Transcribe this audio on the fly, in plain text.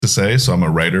to say, so I'm a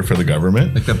writer for the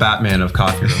government. Like the Batman of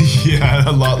coffee roasting. Yeah,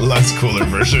 a lot less cooler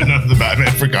version of the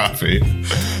Batman for coffee.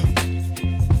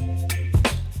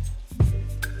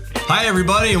 Hi,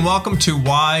 everybody, and welcome to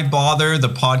Why Bother, the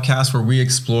podcast where we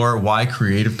explore why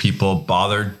creative people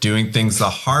bother doing things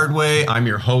the hard way. I'm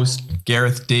your host,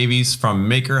 Gareth Davies from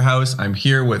Maker House. I'm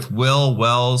here with Will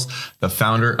Wells, the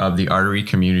founder of the Artery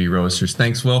Community Roasters.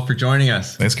 Thanks, Will, for joining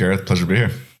us. Thanks, Gareth. Pleasure to be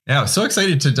here. Yeah, I'm so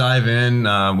excited to dive in.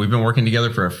 We've been working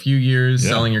together for a few years,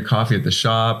 selling your coffee at the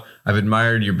shop. I've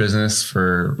admired your business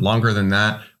for longer than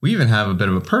that. We even have a bit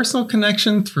of a personal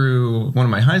connection through one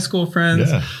of my high school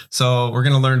friends. Yeah. So we're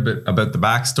going to learn a bit about the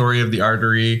backstory of the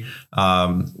Artery,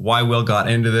 why Will got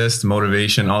into this, the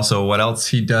motivation, also what else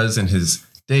he does in his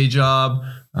day job.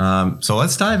 So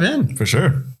let's dive in. For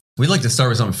sure. We'd like to start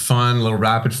with something fun, a little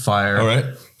rapid fire. All right.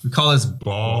 We call this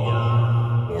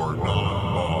bother or not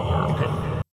bother.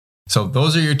 Okay. So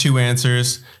those are your two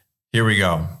answers. Here we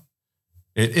go.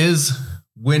 It is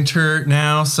winter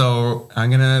now, so I'm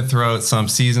going to throw out some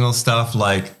seasonal stuff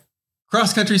like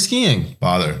cross-country skiing.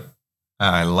 Bother.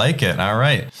 I like it. All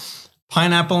right.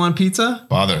 Pineapple on pizza?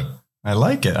 Bother. I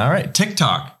like it. All right.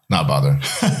 TikTok? Not bother.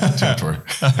 Too much work.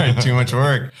 All right. Too much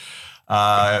work.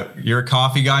 You're a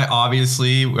coffee guy,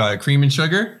 obviously. Cream and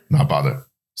sugar? Not bother.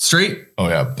 Straight? Oh,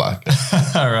 yeah. Black.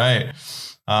 All right.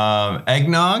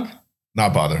 Eggnog?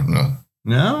 Not bother. No.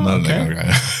 No? Not okay. an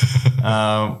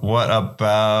eggnog. What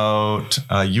about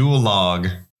Yule log? I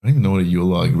don't even know what a Yule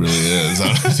log really is,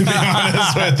 to be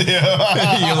honest with you.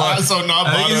 So not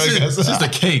bother, I guess. It's just a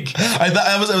cake. I thought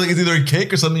I was like, it's either a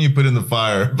cake or something you put in the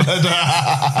fire. But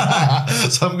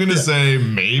so I'm gonna say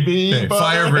maybe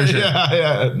fire version.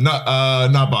 Yeah.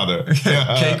 Not bother.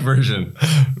 Yeah. Cake version.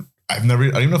 I don't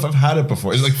even know if I've had it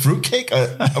before. Is it like fruit cake?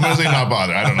 I'm gonna say not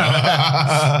bother. I don't know.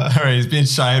 All right, he's being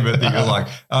shy about the Yule log.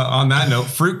 On that note,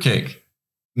 fruit cake.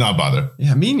 Not bother.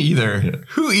 Yeah, me neither. Yeah.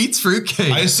 Who eats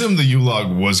fruitcake? I assume the Yule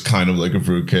log was kind of like a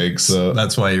fruitcake, so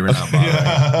that's why you were not bothering.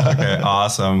 Yeah. Okay,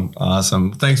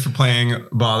 awesome. Thanks for playing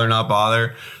Bother Not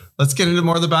Bother. Let's get into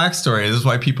more of the backstory. This is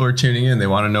why people are tuning in. They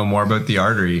want to know more about the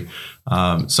Artery.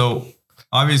 So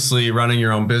obviously, running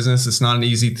your own business, it's not an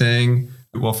easy thing.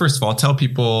 Well, first of all, tell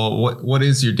people what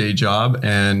is your day job,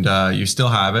 and you still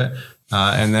have it.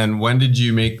 And then when did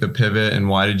you make the pivot, and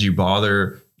why did you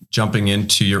bother jumping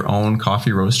into your own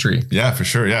coffee roastery? Yeah, for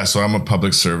sure. Yeah. So I'm a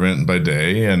public servant by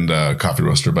day and a coffee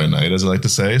roaster by night, as I like to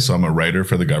say. So I'm a writer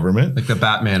for the government. Like the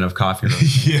Batman of coffee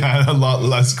roasting. Yeah, a lot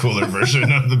less cooler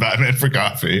version of the Batman for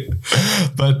coffee.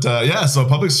 But so a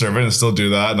public servant and still do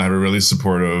that. And I have a really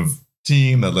supportive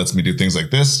team that lets me do things like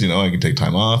this. You know, I can take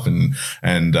time off and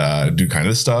do kind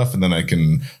of stuff, and then I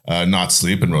can not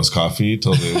sleep and roast coffee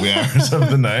till the wee hours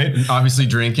of the night. Obviously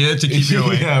drink it to keep you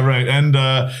awake. Yeah, right. And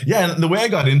and the way I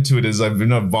got into it is I've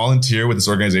been a volunteer with this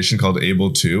organization called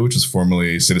Able To, which is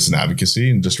formerly Citizen Advocacy,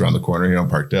 and just around the corner here on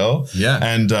Parkdale. Yeah.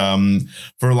 And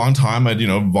for a long time, I'd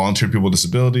volunteered people with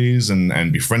disabilities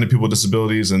and befriended people with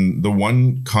disabilities. And the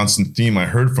one constant theme I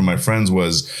heard from my friends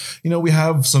was, we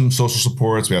have some social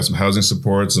supports, we have some housing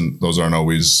supports, and those aren't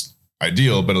always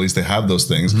ideal, but at least they have those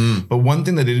things. Mm-hmm. But one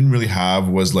thing that they didn't really have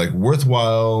was like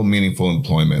worthwhile, meaningful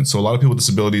employment. So a lot of people with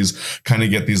disabilities kind of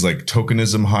get these like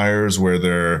tokenism hires where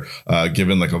they're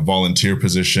given like a volunteer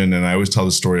position. And I always tell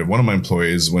the story of one of my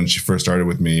employees when she first started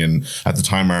with me. And at the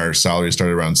time, our salary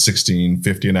started around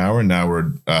 $16.50 an hour. And now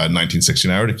we're $19.60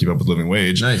 an hour to keep up with living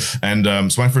wage. Nice. And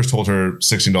so when I first told her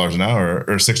 $16 an hour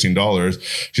or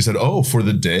 $16, she said, "Oh, for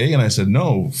the day?" And I said,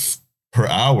 "No, per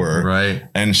hour." Right.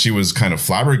 And she was kind of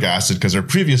flabbergasted because her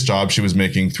previous job, she was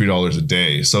making $3 a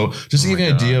day. So just to give you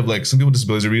an idea of like some people with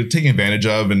disabilities are really taking advantage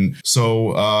of. And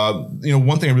so,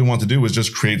 one thing I really wanted to do was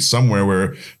just create somewhere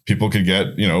where people could get,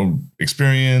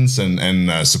 experience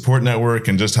and support network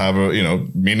and just have a,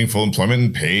 meaningful employment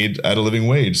and paid at a living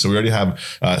wage. So we already have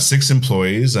 6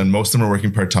 employees and most of them are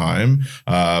working part-time,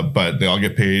 but they all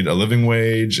get paid a living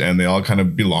wage and they all kind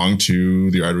of belong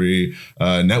to the Artery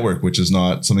network, which is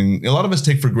not something a lot of us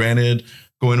take for granted.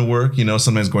 Going to work,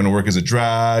 sometimes going to work is a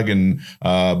drag. And,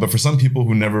 but for some people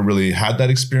who never really had that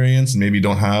experience and maybe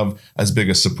don't have as big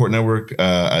a support network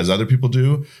as other people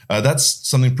do, that's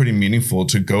something pretty meaningful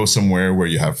to go somewhere where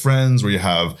you have friends, where you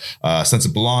have a sense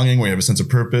of belonging, where you have a sense of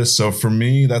purpose. So for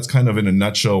me, that's kind of in a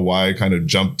nutshell why I kind of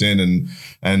jumped in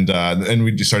and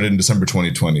we started in December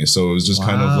 2020. So it was just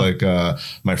kind of like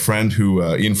my friend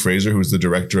Ian Fraser, who was the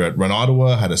director at Run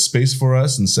Ottawa, had a space for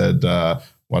us and said,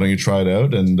 why don't you try it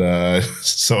out? And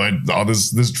so all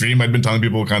this dream I'd been telling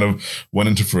people kind of went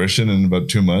into fruition in about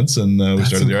 2 months, and we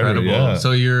started the Artery. Yeah.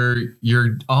 So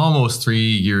you're almost 3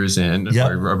 years in,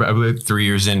 about 3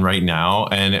 years in right now,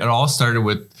 and it all started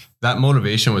with that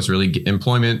motivation was really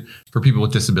employment for people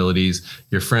with disabilities,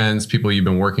 your friends, people you've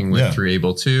been working with through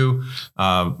Able To.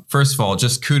 First of all,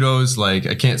 just kudos. Like,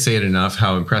 I can't say it enough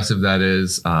how impressive that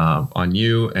is on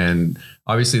you. And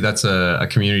obviously that's a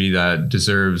community that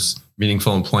deserves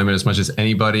meaningful employment as much as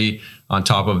anybody, on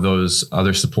top of those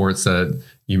other supports that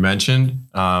you mentioned.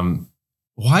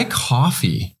 Why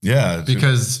coffee? Yeah.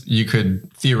 Because you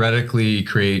could theoretically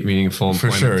create meaningful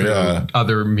employment through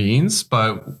other means,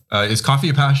 but is coffee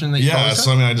a passion that you always had?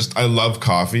 So I mean, I love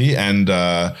coffee, and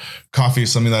coffee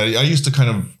is something that I used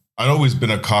to I'd always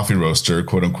been a coffee roaster,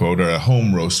 quote unquote, or a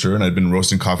home roaster. And I'd been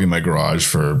roasting coffee in my garage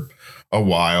for a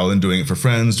while and doing it for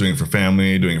friends, doing it for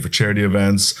family, doing it for charity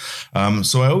events.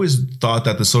 So I always thought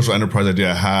that the social enterprise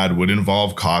idea I had would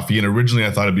involve coffee. And originally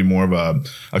I thought it'd be more of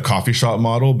a coffee shop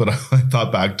model, but I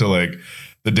thought back to like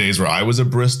the days where I was a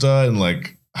barista and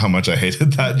like how much I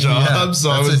hated that job. Yeah, so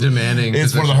it's demanding.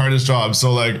 It's one of the hardest jobs.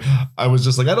 So like, I was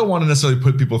just like, I don't want to necessarily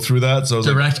put people through that. So I was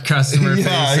direct customer facing.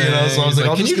 So I was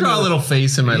like, can you draw a little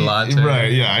face in my latte?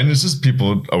 Right. Yeah. And it's just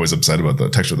people always upset about the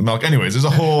texture of the milk. Anyways, it's a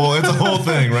whole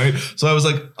thing. Right. So I was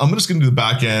like, I'm just going to do the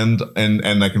back end,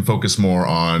 and I can focus more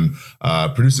on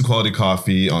producing quality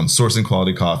coffee, on sourcing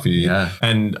quality coffee. Yeah.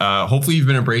 And hopefully you've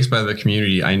been embraced by the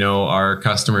community. I know our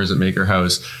customers at Maker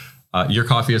House, your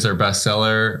coffee is our best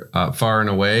seller far and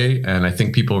away. And I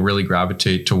think people really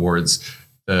gravitate towards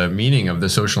the meaning of the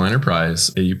social enterprise.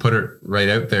 You put it right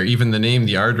out there. Even the name,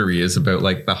 the Artery, is about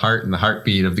like the heart and the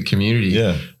heartbeat of the community.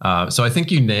 Yeah. So I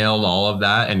think you nailed all of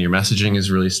that, and your messaging is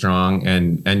really strong.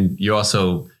 And you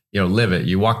also, live it.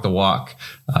 You walk the walk.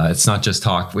 It's not just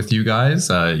talk with you guys.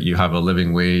 You have a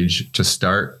living wage to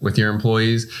start with your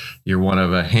employees. You're one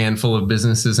of a handful of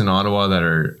businesses in Ottawa that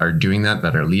are doing that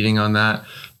are leading on that.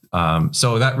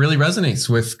 So that really resonates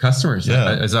with customers.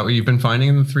 Yeah. Is that what you've been finding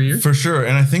in the 3 years? For sure.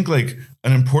 And I think like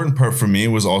an important part for me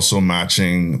was also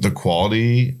matching the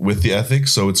quality with the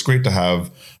ethics. So it's great to have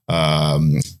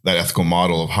that ethical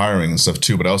model of hiring and stuff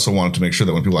too. But I also wanted to make sure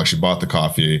that when people actually bought the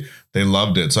coffee, they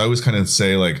loved it. So I always kind of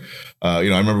say like, I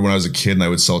remember when I was a kid and I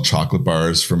would sell chocolate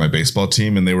bars for my baseball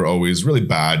team, and they were always really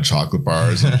bad chocolate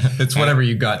bars. It's whatever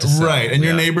you got to sell. Right. And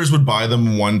your neighbors would buy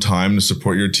them one time to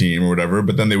support your team or whatever,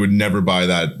 but then they would never buy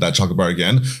that chocolate bar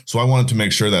again. So I wanted to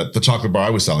make sure that the chocolate bar I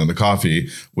was selling, the coffee,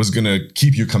 was going to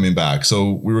keep you coming back.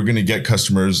 So we were going to get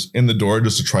customers in the door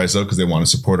just to try us out because they want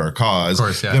to support our cause. Of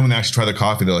course, yeah. Then when they actually try the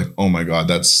coffee, they're like, oh my God,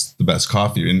 that's the best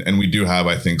coffee. And we do have,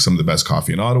 I think, some of the best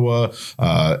coffee in Ottawa.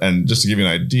 And just to give you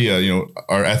an idea,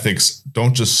 our ethics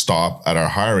don't just stop at our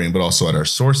hiring, but also at our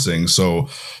sourcing. So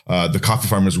the coffee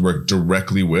farmers we work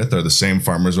directly with are the same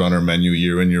farmers on our menu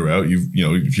year in, year out.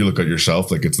 If you look at your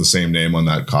shelf, like it's the same name on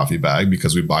that coffee bag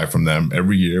because we buy from them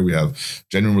every year. We have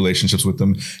genuine relationships with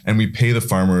them, and we pay the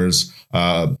farmers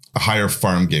a higher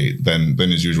farm gate than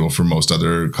is usual for most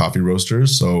other coffee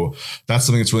roasters. So that's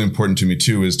something that's really important to me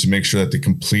too, is to make sure that the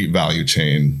complete value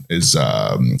chain is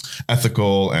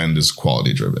ethical and is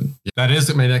quality driven. That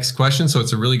is my next question. So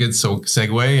it's a really good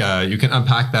segue. You can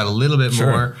unpack that a little bit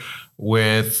more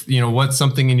with, what's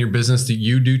something in your business that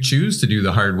you do choose to do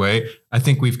the hard way. I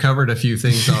think we've covered a few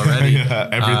things already.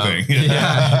 Everything.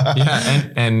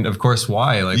 And of course,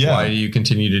 why? Why do you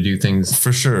continue to do things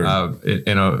for sure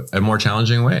in a more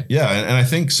challenging way? Yeah. And I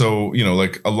think so,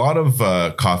 like a lot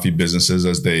of coffee businesses,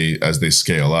 as they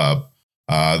scale up,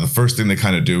 the first thing they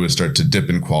kind of do is start to dip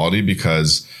in quality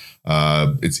because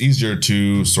it's easier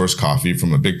to source coffee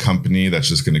from a big company that's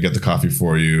just going to get the coffee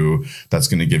for you. That's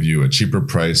going to give you a cheaper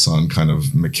price on kind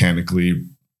of mechanically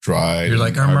dry. You're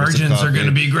like, our margins are going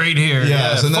to be great here.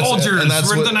 Yeah. So we're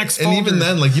the next Folgers. And even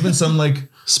then, like even some like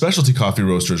specialty coffee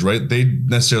roasters, right? They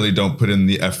necessarily don't put in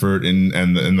the effort and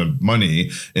the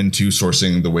money into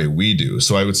sourcing the way we do.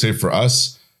 So I would say for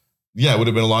us, it would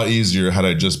have been a lot easier had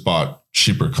I just bought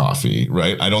cheaper coffee,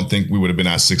 right? I don't think we would have been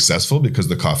as successful because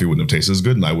the coffee wouldn't have tasted as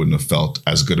good and I wouldn't have felt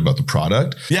as good about the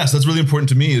product. Yes, that's really important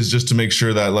to me, is just to make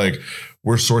sure that like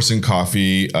we're sourcing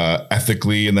coffee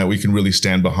ethically and that we can really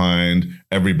stand behind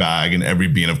every bag and every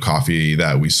bean of coffee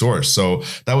that we source. So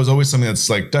that was always something that's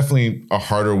like definitely a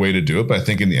harder way to do it. But I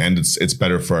think in the end, it's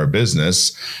better for our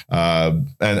business. And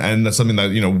that's something that,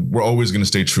 we're always going to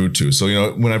stay true to.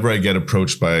 So, whenever I get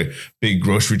approached by big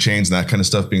grocery chains and that kind of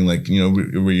stuff, being like,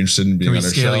 we're interested in being on our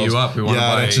shelves. Can we scale you up? We want to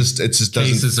buy it just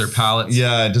cases or pallets.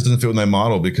 Yeah, it just doesn't fit with my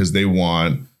model because they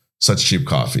want such cheap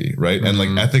coffee, right? Mm-hmm. And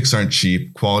like ethics aren't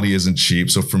cheap, quality isn't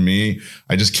cheap. So for me,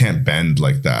 I just can't bend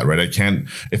like that, right? I can't,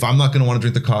 if I'm not going to want to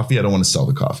drink the coffee, I don't want to sell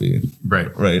the coffee.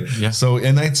 Right. Right. Yeah. So,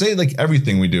 and I'd say like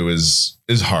everything we do is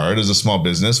hard as a small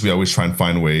business. We always try and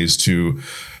find ways to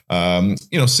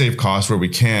save costs where we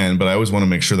can, but I always want to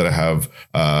make sure that I have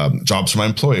jobs for my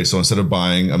employees. So instead of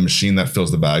buying a machine that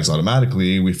fills the bags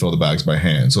automatically, we fill the bags by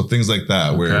hand. So things like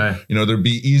that, where, there'd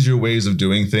be easier ways of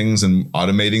doing things and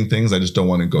automating things. I just don't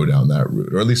want to go down that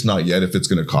route, or at least not yet if it's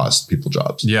going to cost people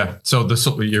jobs. Yeah. So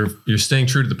you're staying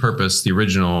true to the purpose, the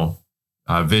original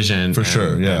vision for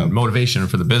sure. Yeah. And motivation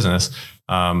for the business.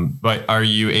 But are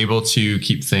you able to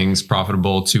keep things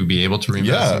profitable to be able to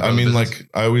reinvest? Yeah. I mean, like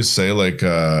I always say, like,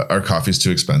 our coffee's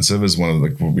too expensive is one of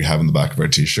what we have in the back of our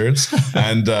t-shirts.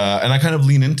 and I kind of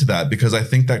lean into that because I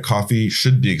think that coffee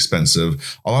should be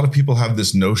expensive. A lot of people have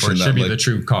this notion or it should be the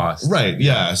true cost. Right.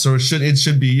 Yeah. So it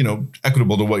should be,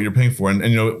 equitable to what you're paying for.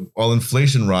 And while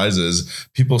inflation rises,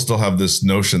 people still have this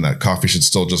notion that coffee should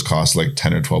still just cost like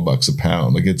 10 or 12 bucks a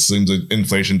pound. Like it seems like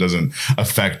inflation doesn't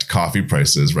affect coffee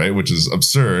prices, right? Which is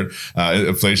absurd.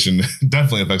 Inflation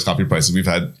definitely affects coffee prices. We've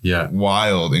had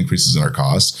wild increases in our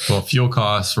costs. Well, fuel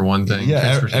costs for one thing.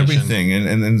 Yeah, everything,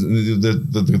 and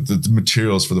the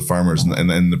materials for the farmers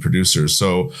and the producers.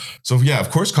 So yeah,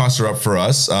 of course, costs are up for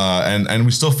us, and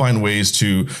we still find ways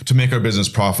to make our business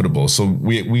profitable. So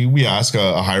we ask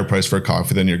a higher price for a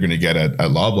coffee than you're going to get at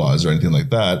Loblaws or anything like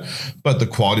that, but the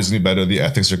quality is going to be better, the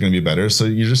ethics are going to be better. So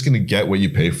you're just going to get what you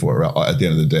pay for at the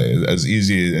end of the day. As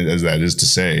easy as that is to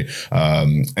say.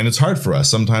 And it's hard for us.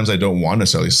 Sometimes I don't want to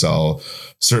necessarily sell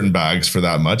certain bags for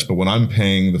that much, but when I'm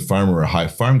paying the farmer a high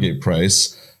farm gate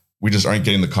price, we just aren't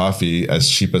getting the coffee as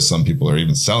cheap as some people are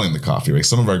even selling the coffee. Like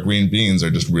some of our green beans are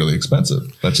just really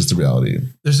expensive. That's just the reality.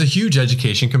 There's a huge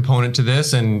education component to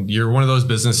this. And you're one of those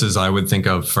businesses I would think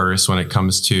of first when it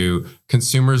comes to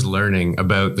consumers learning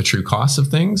about the true costs of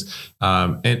things,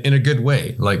 and in a good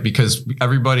way. Like, because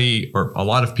everybody, or a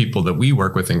lot of people that we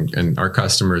work with and our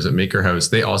customers at Maker House,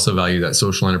 they also value that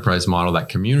social enterprise model, that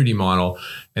community model.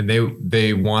 And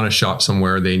they want to shop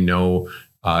somewhere they know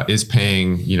is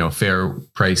paying, fair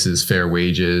prices, fair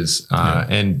wages,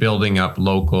 and building up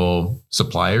local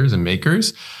suppliers and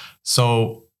makers.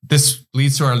 So this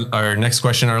leads to our next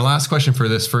question. Our last question for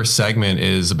this first segment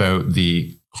is about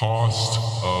the cost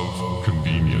of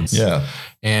convenience. Yeah.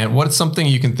 And what's something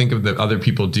you can think of that other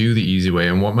people do the easy way,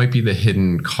 and what might be the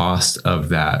hidden cost of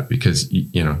that? Because,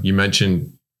 you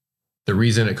mentioned the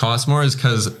reason it costs more is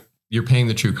because you're paying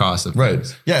the true cost of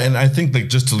things. Yeah. And I think, like,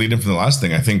 just to lead in from the last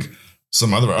thing, I think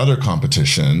some other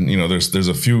competition, there's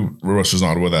a few roasters in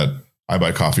Ottawa that I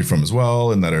buy coffee from as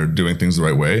well and that are doing things the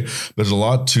right way. There's a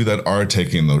lot too that are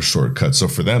taking those shortcuts. So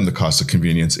for them, the cost of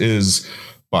convenience is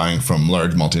buying from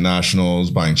large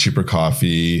multinationals, buying cheaper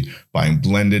coffee, buying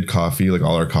blended coffee. Like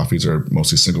all our coffees are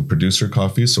mostly single producer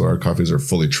coffees. So our coffees are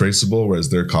fully traceable, whereas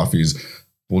their coffees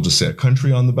will just say a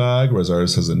country on the bag, whereas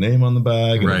ours has a name on the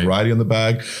bag and a variety on the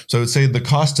bag. So I would say the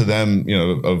cost to them,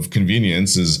 of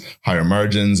convenience is higher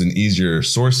margins and easier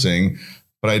sourcing.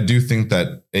 But I do think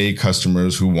that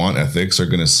customers who want ethics are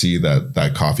going to see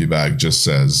that coffee bag just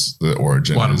says the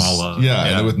origin. Guatemala.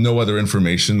 And with no other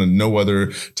information and no other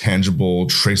tangible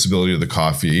traceability of the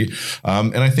coffee.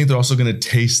 And I think they're also going to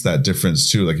taste that difference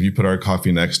too. Like if you put our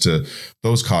coffee next to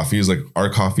those coffees, like our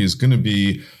coffee is going to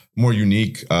be more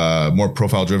unique, more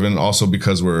profile driven, also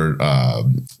because we're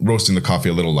roasting the coffee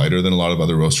a little lighter than a lot of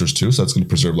other roasters too. So that's going to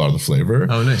preserve a lot of the flavor.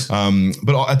 Oh, nice.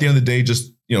 But at the end of the day,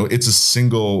 just, it's a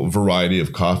single variety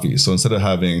of coffee. So instead of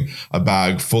having a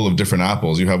bag full of different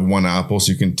apples, you have one apple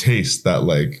so you can taste that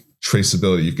like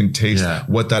traceability. You can taste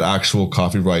what that actual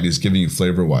coffee variety is giving you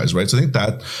flavor wise, right? So I think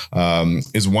that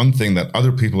is one thing that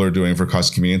other people are doing for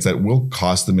cost convenience that will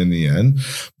cost them in the end.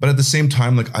 But at the same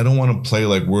time, like I don't want to play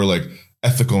like we're like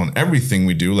ethical in everything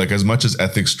we do. Like as much as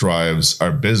ethics drives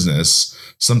our business,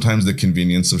 sometimes the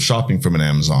convenience of shopping from an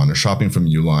Amazon or shopping from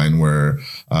Uline, where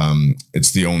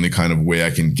it's the only kind of way I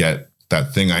can get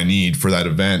that thing I need for that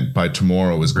event by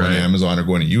tomorrow is going to Amazon or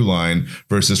going to Uline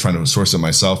versus trying to source it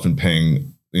myself and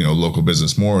paying, local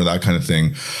business more or that kind of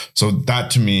thing. So that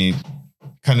to me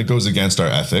kind of goes against our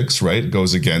ethics, right? It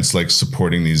goes against like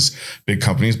supporting these big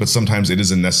companies, but sometimes it is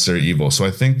a necessary evil. So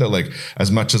I think that like, as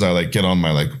much as I like get on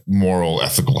my like moral,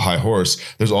 ethical high horse,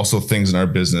 there's also things in our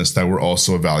business that we're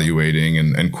also evaluating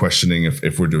and questioning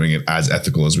if we're doing it as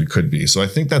ethical as we could be. So I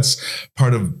think that's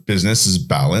part of business is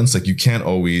balance. Like you can't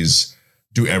always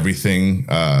do everything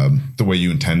the way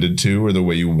you intended to or the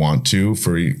way you want to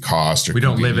for cost or we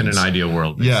don't live in an ideal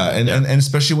world. Yeah. And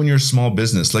especially when you're a small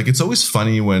business, like it's always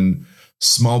funny when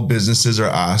small businesses are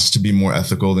asked to be more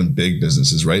ethical than big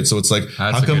businesses, right? So it's like,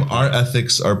 That's how come our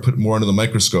ethics are put more under the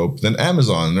microscope than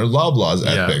Amazon or Loblaw's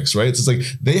ethics, right? So it's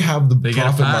like they have the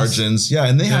profit margins,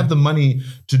 and they have the money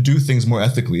to do things more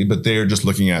ethically, but they're just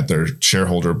looking at their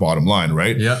shareholder bottom line,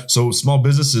 right? Yeah. So small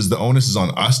businesses, the onus is on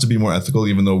us to be more ethical,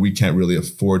 even though we can't really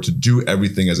afford to do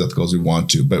everything as ethical as we want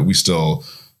to, but we still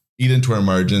eat into our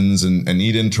margins and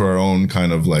eat into our own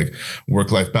kind of like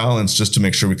work-life balance just to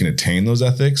make sure we can attain those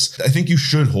ethics. I think you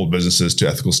should hold businesses to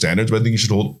ethical standards, but I think you should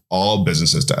hold all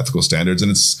businesses to ethical standards. And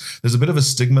there's a bit of a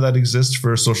stigma that exists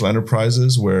for social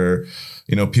enterprises where,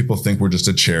 people think we're just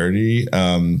a charity.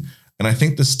 And I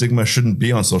think the stigma shouldn't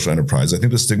be on social enterprise. I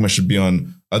think the stigma should be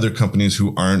on other companies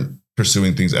who aren't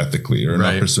pursuing things ethically or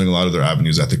not pursuing a lot of their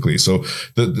avenues ethically. So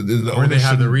or they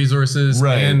have the resources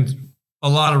and a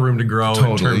lot of room to grow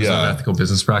in terms of ethical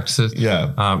business practices.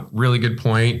 Yeah. Really good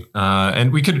point.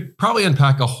 And we could probably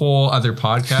unpack a whole other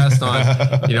podcast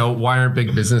on, why aren't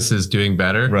big businesses doing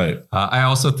better? Right. I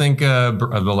also think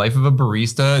The Life of a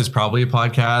Barista is probably a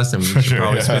podcast, and we should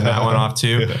probably spin that one off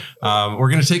too. We're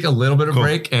going to take a little bit of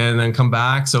break and then come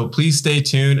back. So please stay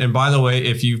tuned. And by the way,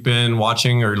 if you've been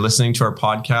watching or listening to our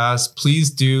podcast, please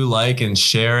do like and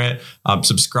share it.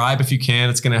 Subscribe if you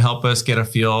can. It's going to help us get a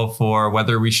feel for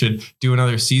whether we should do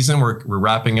another season. We're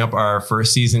wrapping up our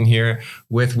first season here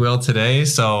with Will today.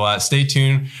 So stay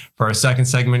tuned for our second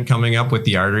segment coming up with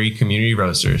the Artery Community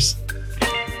Roasters.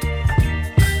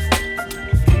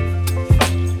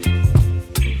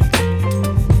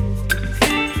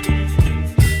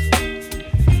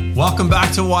 Welcome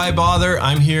back to Why Bother.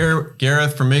 I'm here,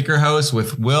 Gareth from Maker House,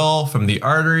 with Will from the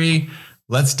Artery.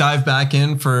 Let's dive back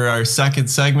in for our second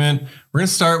segment. We're going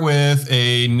to start with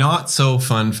a not so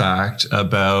fun fact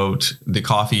about the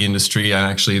coffee industry and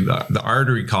actually the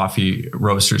Artery coffee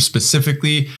roasters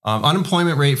specifically.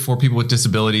 Unemployment rate for people with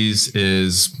disabilities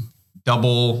is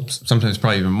double, sometimes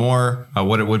probably even more,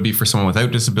 what it would be for someone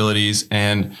without disabilities.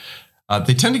 And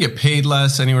they tend to get paid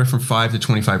less, anywhere from 5 to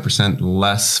 25%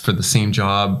 less for the same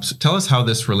job. So tell us how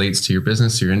this relates to your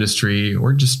business, your industry,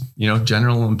 or just,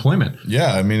 general employment.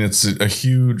 Yeah, I mean, it's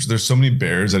there's so many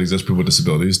barriers that exist for people with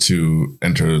disabilities to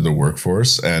enter the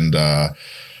workforce. And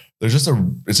it's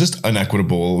just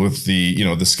inequitable with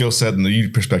the skill set and the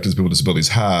unique perspectives people with disabilities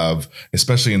have,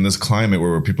 especially in this climate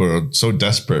where people are so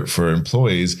desperate for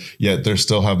employees, yet they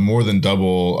still have more than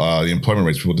double the unemployment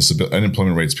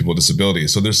rates people with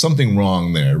disabilities. So there's something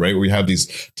wrong there, right? Where we have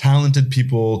these talented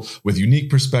people with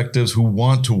unique perspectives who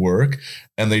want to work,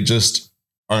 and they just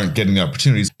aren't getting the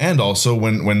opportunities. And also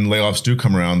when layoffs do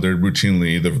come around, they're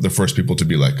routinely the first people to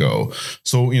be let go.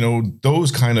 So,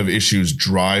 those kind of issues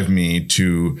drive me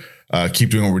to keep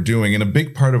doing what we're doing. And a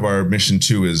big part of our mission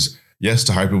too is, yes,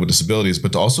 to hire people with disabilities,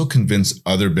 but to also convince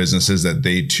other businesses that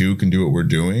they too can do what we're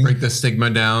doing. Break the stigma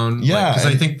down. Yeah. Because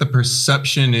I think the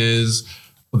perception is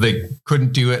they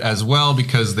couldn't do it as well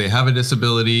because they have a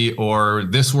disability, or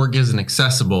this work isn't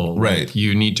accessible. Right. Like,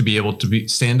 you need to be able to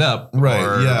stand up. Right.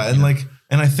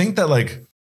 And I think that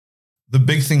the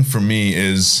big thing for me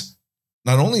is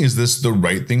not only is this the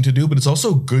right thing to do, but it's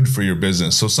also good for your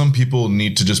business. So some people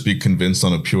need to just be convinced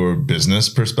on a pure business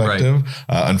perspective.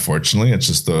 Right. Unfortunately, it's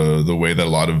just the way that a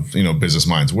lot of, business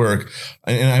minds work.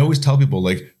 And I always tell people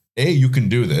you can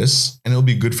do this and it'll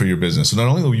be good for your business. So not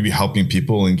only will you be helping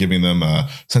people and giving them a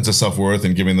sense of self-worth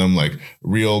and giving them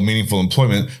real meaningful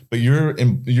employment, but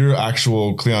your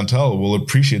actual clientele will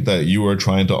appreciate that you are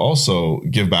trying to also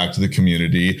give back to the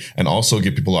community and also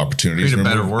give people opportunities and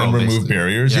remove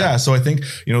barriers. Yeah. So I think,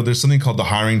 there's something called the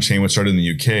hiring chain, which started in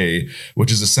the UK,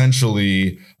 which is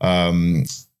essentially,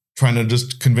 trying to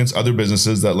just convince other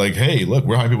businesses that hey, look,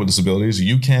 we're hiring people with disabilities.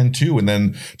 You can too. And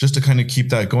then just to kind of keep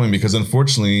that going, because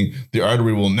unfortunately the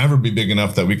Artery will never be big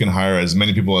enough that we can hire as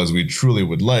many people as we truly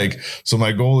would like. So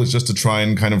my goal is just to try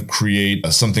and kind of create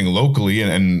something locally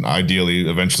and ideally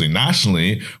eventually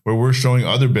nationally, where we're showing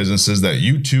other businesses that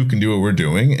you too can do what we're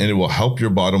doing, and it will help your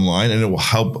bottom line and it will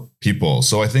help people.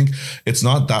 So I think it's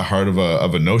not that hard of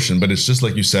a notion, but it's just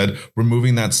like you said,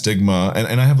 removing that stigma.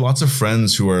 And I have lots of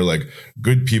friends who are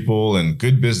good people and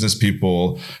good business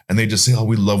people, and they just say, oh,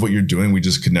 we love what you're doing. We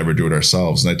just could never do it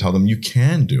ourselves. And I tell them, you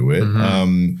can do it.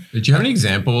 Mm-hmm. Did you have any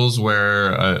examples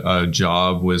where a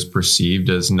job was perceived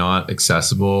as not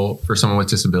accessible for someone with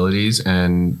disabilities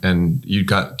and you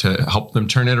got to help them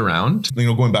turn it around?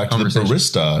 Going back to the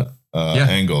barista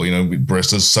angle,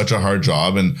 barista is such a hard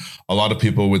job, and a lot of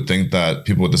people would think that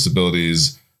people with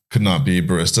disabilities could not be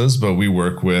baristas, but we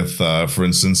work with, for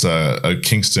instance, a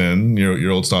Kingston,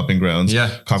 your old stomping grounds,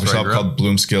 coffee shop called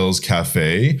Bloomskills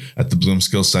Cafe at the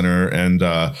Bloomskills Center, and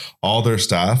all their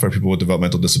staff are people with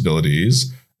developmental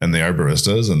disabilities. and they are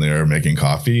baristas, and they are making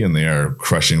coffee, and they are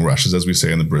crushing rushes, as we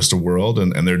say in the barista world.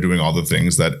 And they're doing all the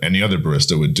things that any other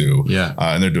barista would do. Yeah.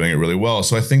 And they're doing it really well.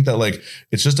 So I think that like,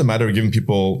 it's just a matter of giving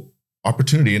people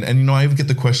opportunity. And you know, I get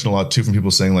the question a lot too from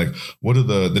people saying like, what are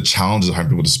the challenges of hiring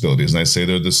people with disabilities? And I say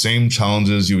they're the same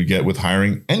challenges you would get with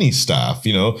hiring any staff.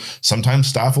 You know, sometimes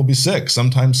staff will be sick.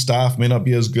 Sometimes staff may not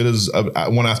be as good as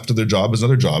one aspect of their job as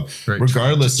another job, right.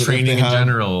 Regardless of training in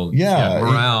general.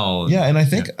 Morale. Yeah. And I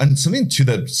think, and something too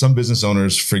that some business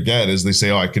owners forget is they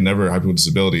say, oh, I can never hire people with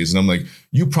disabilities. And I'm like,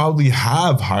 you probably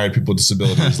have hired people with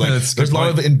disabilities. Like there's a lot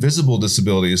of invisible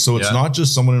disabilities. So it's not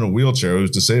just someone in a wheelchair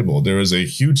who's disabled. There is a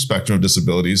huge spectrum of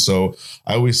disabilities. So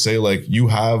I always say like, you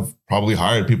have probably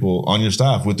hired people on your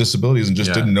staff with disabilities and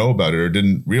just didn't know about it or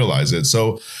didn't realize it.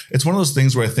 So it's one of those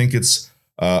things where I think it's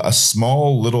a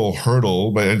small little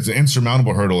hurdle, but it's an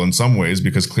insurmountable hurdle in some ways,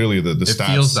 because clearly the stats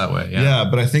feels that way. Yeah.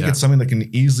 But I think it's something that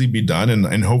can easily be done.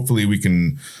 And hopefully we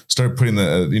can start putting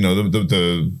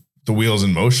the wheels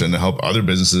in motion to help other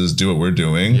businesses do what we're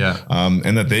doing.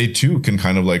 And that they too can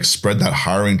kind of like spread that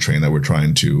hiring train that we're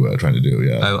trying to do.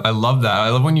 Yeah. I love that. I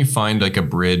love when you find like a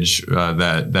bridge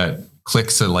that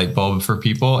clicks a light bulb for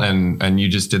people. And you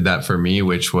just did that for me,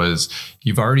 which was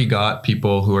you've already got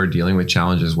people who are dealing with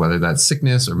challenges, whether that's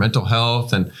sickness or mental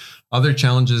health and other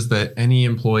challenges that any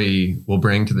employee will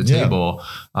bring to the table.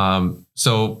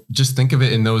 So just think of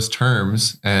it in those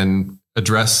terms and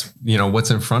address,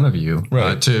 what's in front of you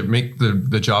to make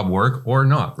the job work or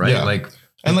not. Right. Yeah.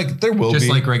 And like there will just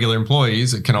be, like regular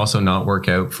employees, it can also not work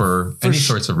out for any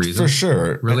sorts of reasons. For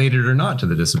sure. Related or not to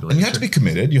the disability. And you have to be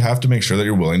committed. You have to make sure that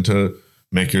you're willing to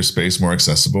make your space more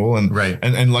accessible. And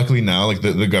and luckily now, like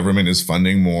the government is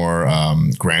funding more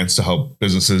grants to help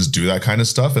businesses do that kind of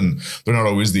stuff. And they're not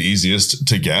always the easiest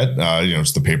to get.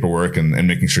 It's the paperwork and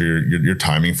making sure your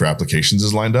timing for applications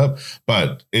is lined up.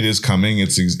 But it is coming.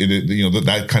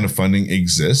 That kind of funding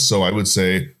exists. So I would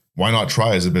say, why not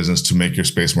try as a business to make your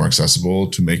space more accessible,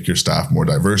 to make your staff more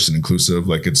diverse and inclusive?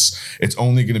 Like it's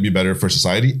only going to be better for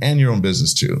society and your own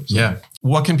business too. So. Yeah.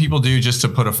 What can people do just to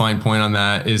put a fine point on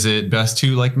that? Is it best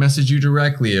to like message you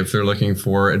directly if they're looking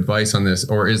for advice on this?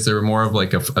 Or is there more of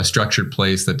like a structured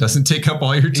place that doesn't take up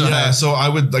all your time? Yeah. So I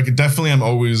would I'm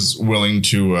always willing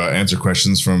to answer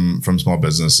questions from small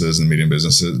businesses and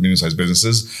medium-sized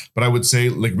businesses. But I would say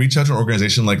like reach out to an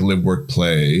organization like Live, Work,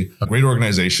 Play, a great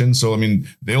organization. So, I mean,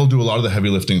 they'll do a lot of the heavy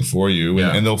lifting for you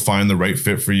and they'll find the right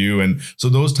fit for you. And so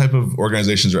those type of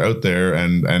organizations are out there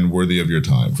and worthy of your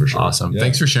time for sure. Awesome. Yeah.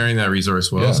 Thanks for sharing that resource,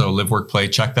 Will. Yeah. So Live, Work, Play,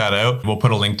 check that out. We'll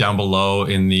put a link down below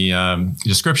in the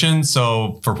description.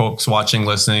 So for folks watching,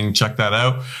 listening, check that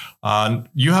out.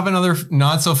 You have another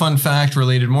not so fun fact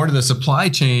related more to the supply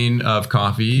chain of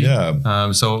coffee.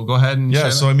 Yeah. So go ahead and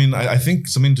share so that. I mean, I think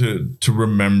something to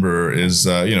remember is,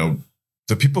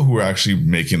 the people who are actually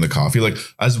making the coffee, like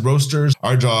as roasters,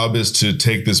 our job is to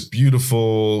take this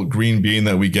beautiful green bean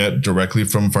that we get directly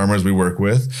from farmers we work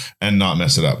with and not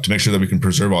mess it up, to make sure that we can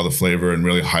preserve all the flavor and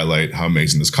really highlight how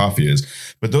amazing this coffee is.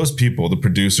 But those people, the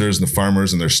producers and the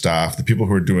farmers and their staff, the people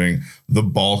who are doing the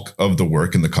bulk of the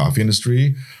work in the coffee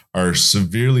industry, are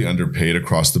severely underpaid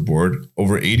across the board.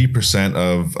 Over 80%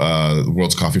 of the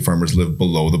world's coffee farmers live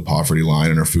below the poverty line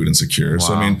and are food insecure. Wow.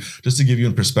 So, I mean, just to give you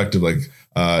in perspective, like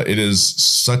it is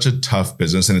such a tough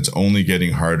business and it's only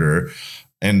getting harder.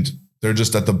 And they're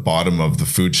just at the bottom of the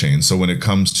food chain. So when it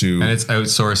comes to... And it's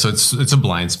outsourced, so it's a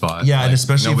blind spot. Yeah, and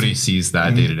especially... Nobody sees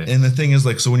that day to day. And the thing is,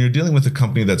 like, so when you're dealing with a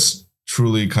company that's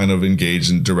truly kind of engaged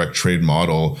in direct trade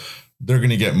model, they're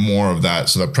going to get more of that.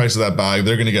 So the price of that bag,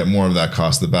 they're going to get more of that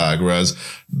cost of the bag. Whereas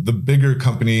the bigger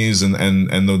companies and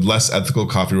the less ethical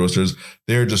coffee roasters,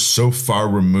 they're just so far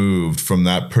removed from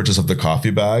that purchase of the coffee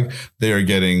bag. They are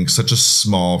getting such a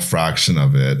small fraction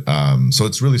of it. So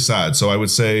it's really sad. So I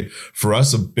would say for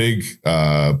us, a big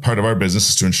part of our business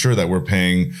is to ensure that we're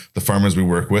paying the farmers we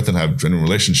work with and have genuine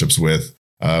relationships with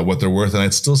what they're worth. And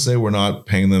I'd still say we're not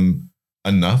paying them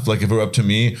enough. Like if it were up to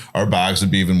me, our bags would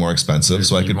be even more expensive.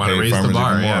 So I could pay farmers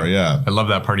even more. Yeah. I love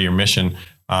that part of your mission.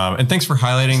 And thanks for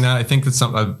highlighting that. I think that's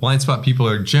a blind spot people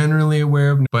are generally aware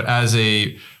of, but as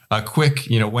a quick,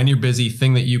 when you're busy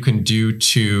thing that you can do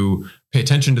to pay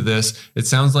attention to this, it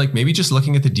sounds like maybe just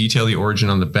looking at the detail, the origin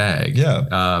on the bag. Yeah.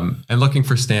 And looking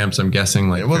for stamps, I'm guessing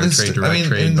like fair trade, direct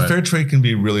trade. But fair trade can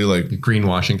be really like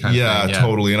greenwashing kind of thing. Yeah,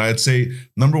 totally. And I'd say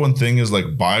number one thing is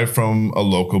like buy from a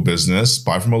local business,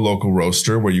 buy from a local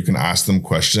roaster where you can ask them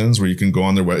questions, where you can go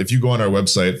on their web. If you go on our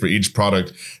website for each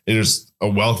product, there's a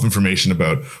wealth of information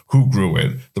about who grew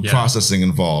it, the processing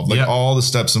involved, like all the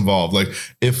steps involved. Like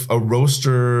if a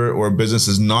roaster or a business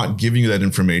is not giving you that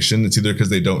information, it's either because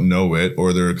they don't know it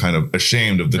or they're kind of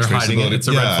ashamed of the traceability. It's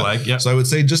a red flag. Yeah. So I would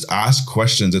say just ask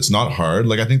questions. It's not hard.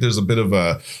 Like I think there's a bit of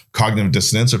a cognitive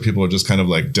dissonance, or people are just kind of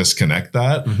like disconnect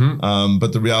that.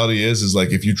 But the reality is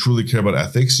like if you truly care about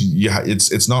ethics,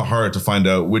 it's not hard to find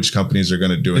out which companies are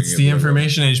going to do it. It's the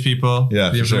information age, people. Yeah,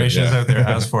 the information is out there.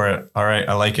 Ask for it. All right,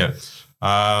 I like it.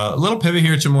 A little pivot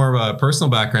here to more of a personal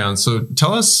background. So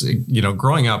tell us,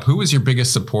 growing up, who was your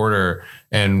biggest supporter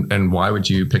and why would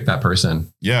you pick that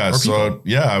person? Yeah. So,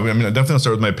 I mean, I definitely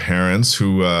start with my parents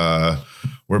who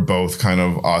were both kind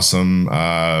of awesome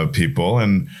people.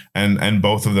 And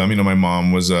both of them, my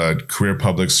mom was a career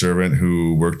public servant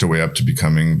who worked her way up to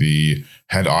becoming the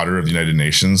head auditor of the United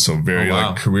Nations. So very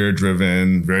like career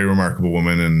driven, very remarkable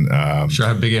woman. And sure,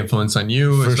 have a big influence on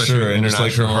you. For sure. And just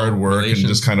like her hard work and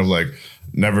just kind of like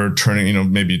never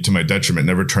turning, maybe to my detriment,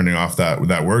 never turning off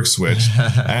that work switch.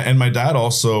 And my dad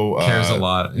also cares a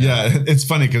lot. Yeah. It's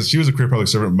funny because she was a career public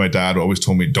servant. My dad always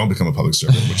told me, don't become a public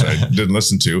servant, which I didn't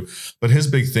listen to. But his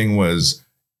big thing was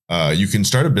you can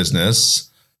start a business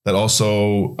that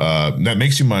also that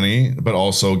makes you money, but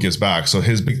also gives back. So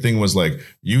his big thing was like,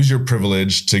 use your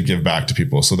privilege to give back to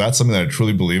people. So that's something that I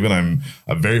truly believe in. I'm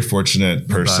a very fortunate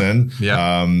person.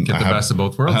 Yeah. Get the best of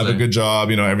both worlds. I have a good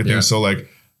job, everything. Yeah. So like,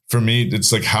 for me,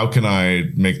 it's like, how can I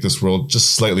make this world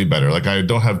just slightly better? Like I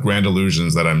don't have grand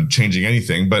illusions that I'm changing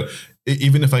anything, but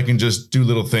even if I can just do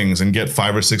little things and get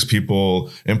 5 or 6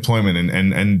 people employment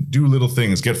and do little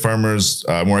things, get farmers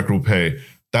more equitable pay,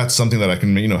 that's something that I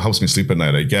can, helps me sleep at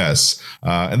night, I guess.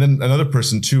 And then another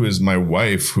person too is my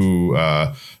wife, who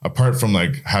apart from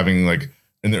like having like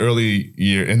in the early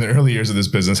years of this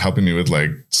business, helping me with like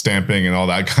stamping and all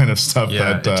that kind of stuff.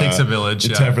 Yeah, it takes a village.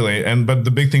 Definitely. But the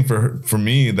big thing for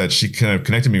me that she kind of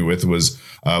connected me with was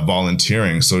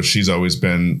volunteering. So she's always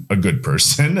been a good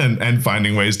person and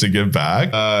finding ways to give back.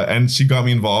 And she got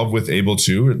me involved with Able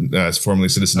To, as formerly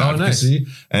Citizen Advocacy.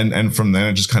 Nice. And from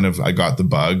then I got the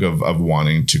bug of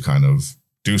wanting to kind of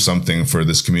do something for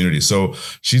this community. So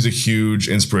she's a huge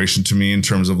inspiration to me in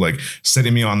terms of like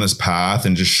setting me on this path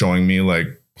and just showing me like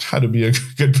how to be a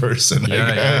good person.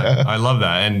 Yeah. I love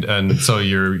that. And so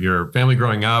your family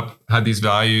growing up had these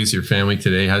values, your family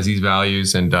today has these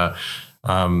values, and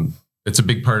it's a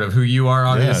big part of who you are,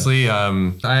 obviously.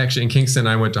 Yeah. I actually, in Kingston,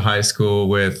 I went to high school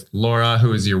with Laura,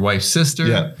 who is your wife's sister.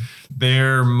 Yeah.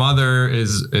 Their mother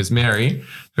is Mary,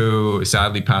 who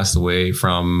sadly passed away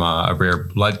from a rare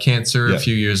blood cancer a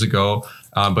few years ago.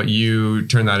 But you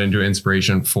turned that into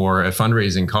inspiration for a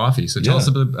fundraising coffee. So tell us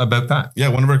a bit about that. Yeah,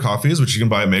 one of our coffees, which you can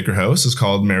buy at Maker House, is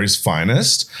called Mary's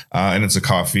Finest. And it's a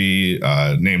coffee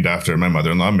named after my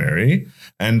mother-in-law, Mary.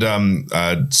 And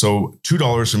so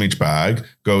 $2 from each bag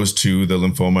goes to the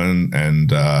Lymphoma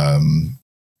and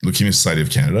Leukemia Society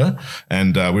of Canada,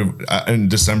 and in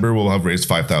December we'll have raised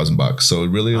 $5,000. So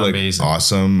really Amazing.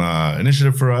 Awesome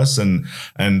initiative for us, and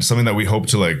something that we hope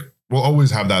to we'll always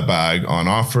have that bag on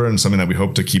offer, and something that we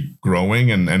hope to keep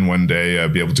growing and one day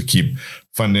be able to keep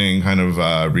funding kind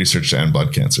of research and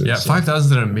blood cancer. Yeah, 5,000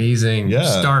 is an amazing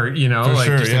start.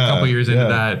 Just a couple years into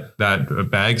that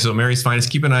bag. So Mary's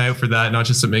Finest, keep an eye out for that. Not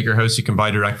just at Maker House, you can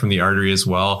buy direct from the Artery as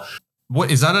well. What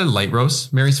is that, a light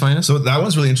roast, Mary's Finest? So that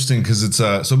one's really interesting because it's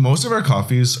so most of our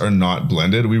coffees are not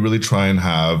blended. We really try and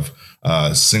have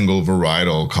single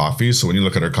varietal coffees. So when you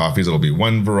look at our coffees, it'll be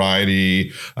one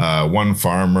variety, one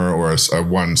farmer, or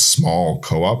one small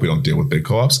co-op. We don't deal with big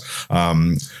co-ops.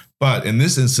 But in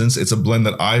this instance, it's a blend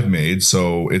that I've made.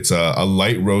 So it's a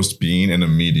light roast bean and a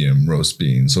medium roast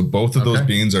bean. So both of those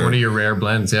beans are one of your rare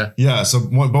blends. Yeah. Yeah. So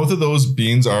both of those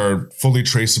beans are fully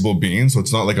traceable beans. So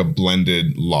it's not like a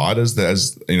blended lot as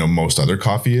most other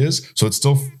coffee is. So it's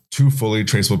still 2 fully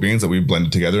traceable beans that we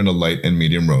blended together in a light and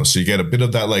medium roast. So you get a bit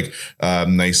of that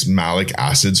nice malic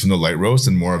acids from the light roast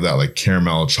and more of that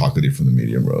caramel chocolatey from the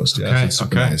medium roast. Yeah. So it's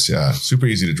super nice. Yeah. Super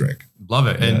easy to drink. Love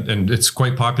it. Yeah. And it's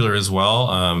quite popular as well.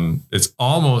 It's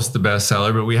almost the best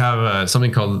seller, but we have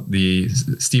something called the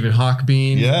Stephen Hawke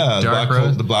bean. Yeah.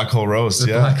 The black hole roast.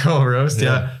 Black hole roast.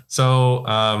 Yeah. So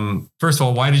first of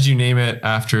all, why did you name it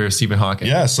after Stephen Hawking?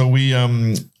 Yeah. So we,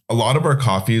 a lot of our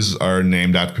coffees are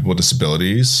named after people with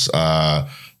disabilities.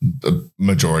 The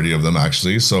majority of them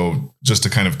actually. So just to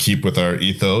kind of keep with our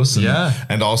ethos.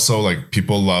 And also like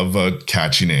people love a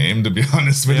catchy name, to be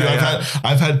honest with you.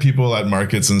 I've had people at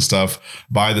markets and stuff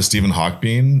buy the Stephen Hawk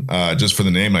bean just for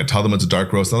the name. I tell them it's a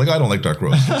dark roast. They're like, I don't like dark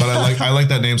roast, but I like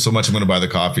that name so much I'm going to buy the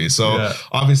coffee. So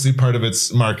obviously part of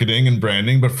it's marketing and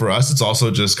branding, but for us, it's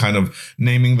also just kind of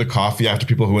naming the coffee after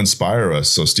people who inspire us.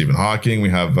 So Stephen Hawking, we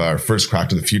have our first Crack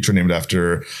to the Future named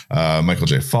after Michael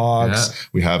J. Fox.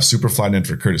 We have Superfly named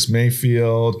for Curtis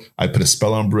Mayfield. I put a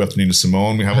spell on brew after Nina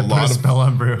Simone. We have a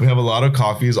lot of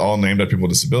coffees all named after people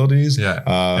with disabilities.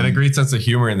 And a great sense of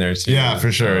humor in there too. Yeah,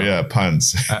 for sure. Yeah,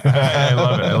 puns. I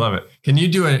love it. I love it. Can you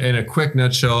do it in a quick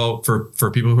nutshell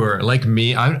for people who are like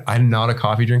me? I'm not a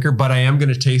coffee drinker, but I am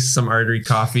going to taste some Artery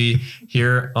coffee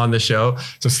here on the show.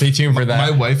 So stay tuned for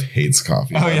that. My wife hates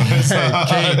coffee. Oh yeah,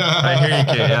 Kate, I hear you,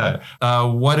 Kate. Yeah.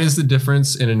 What is the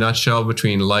difference in a nutshell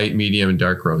between light, medium, and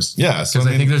dark roast? Yeah, because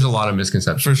I think there's a lot of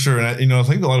misconceptions. For sure, and I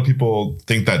think a lot of people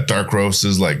think that dark roast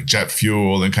is like jet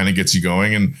fuel and kind of gets you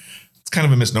going, and kind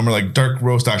of a misnomer. Like dark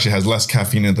roast actually has less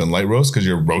caffeine in it than light roast because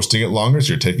you're roasting it longer, so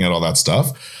you're taking out all that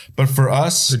stuff. But for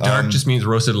us, the dark just means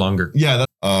roasted longer. Yeah,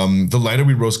 the lighter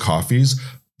we roast coffees,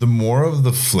 the more of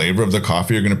the flavor of the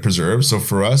coffee you're going to preserve. So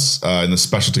for us in the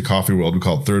specialty coffee world, we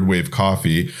call it third wave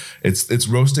coffee. It's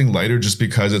roasting lighter just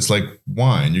because it's like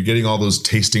wine. You're getting all those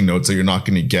tasting notes that you're not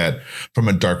going to get from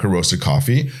a darker roasted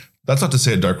coffee. That's not to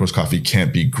say a dark roast coffee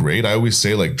can't be great. I always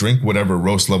say like drink whatever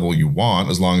roast level you want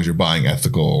as long as you're buying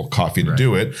ethical coffee to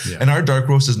do it. Yeah. And our dark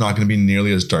roast is not going to be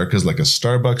nearly as dark as like a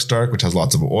Starbucks dark, which has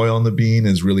lots of oil in the bean,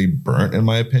 is really burnt in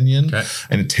my opinion. Okay.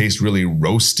 And it tastes really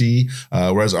roasty.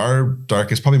 Whereas our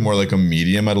dark is probably more like a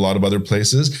medium at a lot of other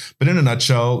places. But in a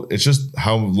nutshell, it's just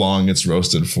how long it's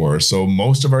roasted for. So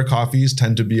most of our coffees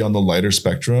tend to be on the lighter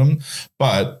spectrum,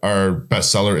 but our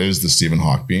bestseller is the Stephen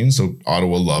Hawk bean. So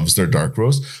Ottawa loves their dark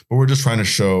roast. But we're just trying to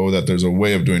show that there's a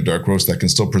way of doing dark roast that can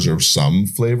still preserve some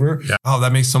flavor. Yeah. Oh,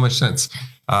 that makes so much sense.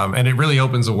 And it really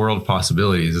opens a world of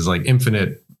possibilities. It's like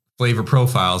infinite flavor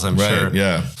profiles, I'm sure.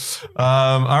 Yeah.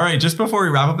 All right. Just before we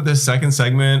wrap up with this second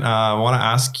segment, I want to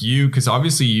ask you, because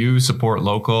obviously you support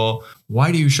local.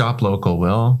 Why do you shop local,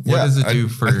 Will? What does it do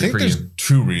for you? I think there's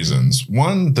two reasons.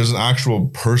 One, there's an actual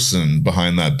person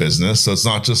behind that business. So it's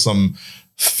not just some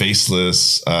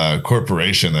faceless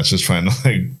corporation that's just trying to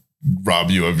like rob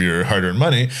you of your hard-earned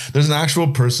money. There's an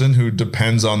actual person who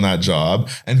depends on that job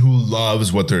and who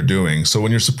loves what they're doing. So when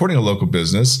you're supporting a local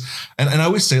business, and I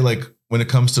always say like when it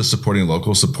comes to supporting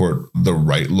local, support the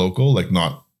right local, like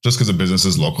not just because a business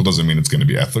is local doesn't mean it's going to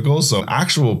be ethical. So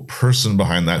actual person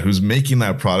behind that who's making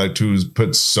that product, who's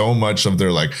put so much of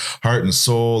their like heart and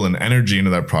soul and energy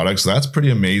into that product. So that's pretty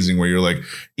amazing where you're like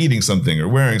eating something or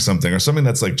wearing something or something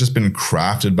that's like just been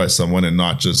crafted by someone and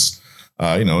not just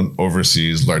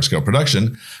overseas large scale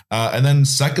production. And then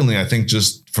secondly, I think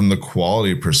just from the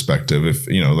quality perspective,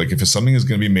 if something is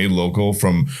going to be made local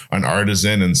from an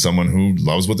artisan and someone who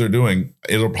loves what they're doing,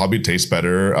 it'll probably taste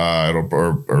better,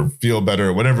 or feel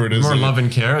better, whatever it is. More love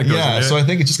and care. So I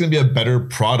think it's just going to be a better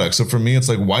product. So for me, it's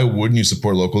like, why wouldn't you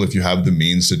support local if you have the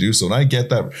means to do so? And I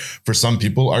get that for some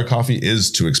people, our coffee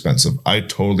is too expensive. I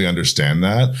totally understand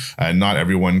that. And not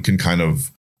everyone can kind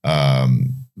of,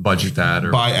 budget that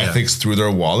or buy ethics through their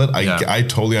wallet. I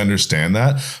totally understand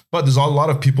that. But there's a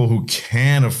lot of people who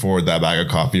can afford that bag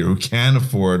of coffee or who can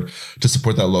afford to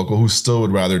support that local who still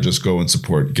would rather just go and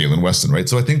support Galen Weston, right?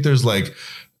 So I think there's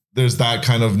that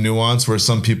kind of nuance where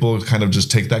some people kind of just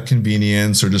take that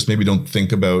convenience or just maybe don't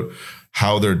think about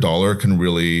how their dollar can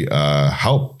really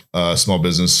help small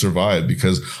business survive,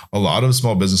 because a lot of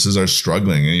small businesses are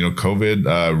struggling. And,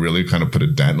 COVID really kind of put a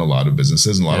dent in a lot of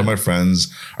businesses. And a lot of my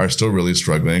friends are still really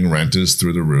struggling. Rent is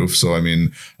through the roof. So,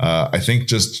 I think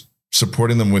just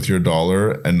supporting them with your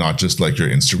dollar and not just like your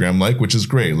Instagram which is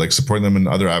great. Like supporting them in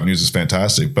other avenues is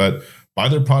fantastic. But buy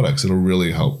their products. It'll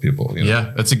really help people.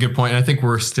 Yeah, that's a good point. I think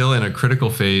we're still in a critical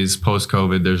phase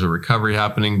post-COVID. There's a recovery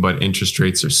happening, but interest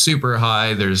rates are super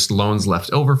high. There's loans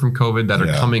left over from COVID that are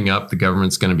coming up. The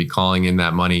government's going to be calling in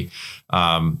that money.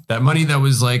 That money that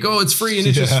was like, oh, it's free and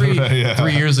interest free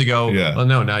 3 years ago. Yeah. Well,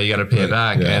 no, now you got to pay it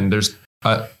back. Yeah. And there's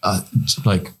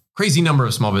like crazy number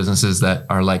of small businesses that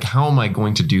are like, how am I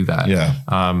going to do that?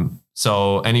 Yeah.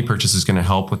 So any purchase is going to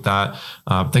help with that.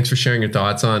 Thanks for sharing your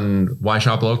thoughts on why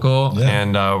shop local. Yeah.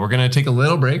 And we're going to take a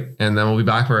little break and then we'll be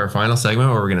back for our final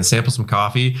segment where we're going to sample some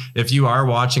coffee. If you are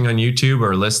watching on YouTube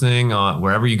or listening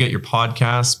wherever you get your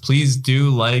podcasts, please do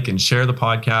like and share the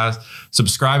podcast.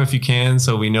 Subscribe if you can.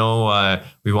 So we know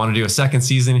we want to do a second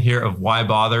season here of Why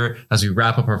Bother as we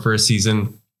wrap up our first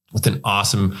season with an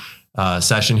awesome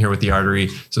session here with the Artery.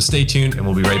 So stay tuned and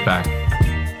we'll be right back.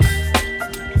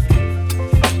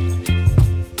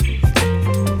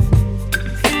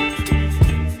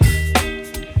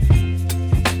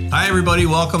 everybody.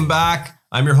 Welcome back.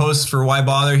 I'm your host for Why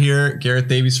Bother here, Gareth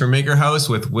Davies from Maker House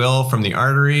with Will from the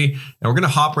Artery. And we're going to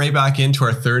hop right back into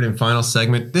our third and final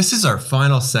segment. This is our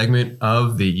final segment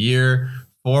of the year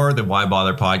for the Why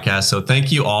Bother podcast. So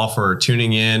thank you all for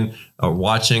tuning in or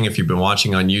watching if you've been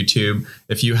watching on YouTube.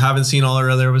 If you haven't seen all our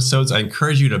other episodes, I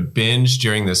encourage you to binge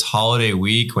during this holiday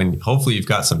week when hopefully you've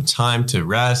got some time to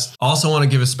rest. Also want to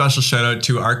give a special shout out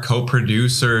to our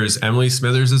co-producers. Emily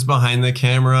Smithers is behind the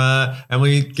camera.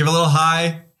 Emily, give a little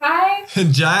hi. Hi.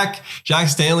 And Jack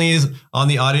Stanley is on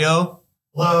the audio.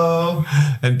 Hello.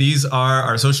 And these are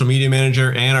our social media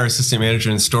manager and our assistant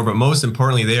manager in store. But most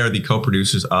importantly, they are the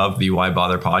co-producers of the Why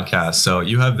Bother podcast. So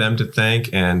you have them to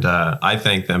thank. And I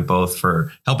thank them both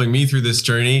for helping me through this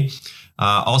journey.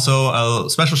 Also, a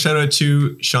special shout out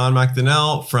to Sean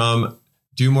McDonnell from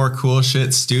Do More Cool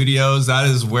Shit Studios. That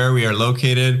is where we are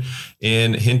located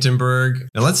in Hintonburg.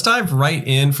 Now let's dive right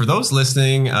in. For those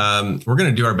listening, we're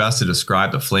going to do our best to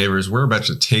describe the flavors. We're about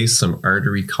to taste some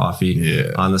Artery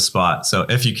coffee on the spot. So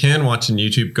if you can watch on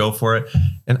YouTube, go for it.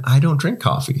 And I don't drink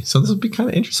coffee, so this will be kind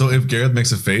of interesting. So if Gareth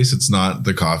makes a face, it's not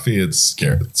the coffee, it's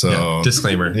Gareth. So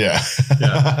disclaimer. Yeah.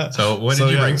 So what did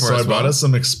you bring for us? So I brought us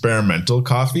some experimental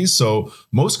coffee. So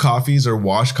most coffees are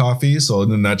wash coffee. So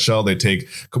in a nutshell,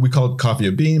 we call it coffee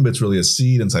a bean, but it's really a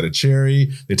seed inside a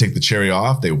cherry. They take the cherry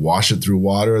off, they wash it through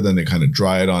water, then they kind of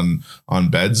dry it on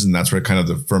beds, and that's where kind of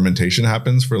the fermentation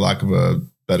happens, for lack of a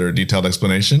better detailed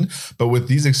explanation. But with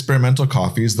these experimental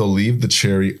coffees, they'll leave the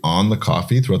cherry on the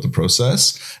coffee throughout the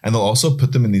process, and they'll also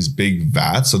put them in these big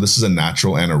vats. So this is a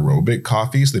natural anaerobic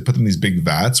coffee. So they put them in these big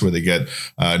vats where they get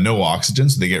no oxygen,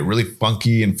 so they get really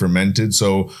funky and fermented.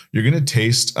 So you're going to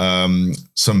taste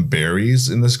some berries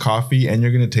in this coffee, and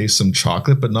you're going to taste some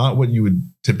chocolate, but not what you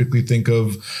would typically think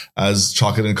of as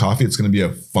chocolate and coffee. It's going to be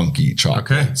a funky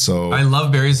chocolate. Okay. So I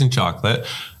love berries and chocolate.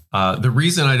 The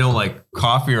reason I don't like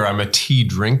coffee, or I'm a tea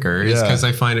drinker, is because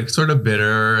I find it sort of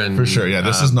bitter. And for sure. Yeah,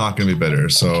 this is not going to be bitter.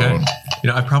 So, okay.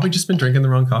 I've probably just been drinking the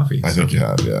wrong coffee. I think you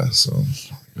have. Yeah. So,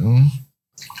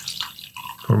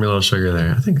 pour me a little sugar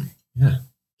there. I think,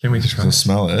 can't wait to try it.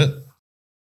 Smell it.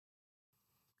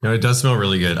 It does smell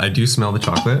really good. I do smell the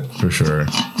chocolate. For sure.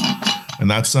 And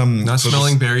that's not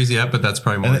smelling berries yet, but that's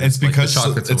probably more. And it's because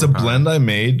it's a blend I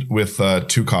made with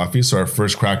two coffees. So our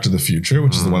first Crack to the Future,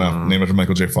 which is the one I've named after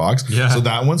Michael J. Fox. Yeah. So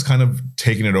that one's kind of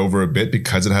taking it over a bit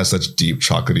because it has such deep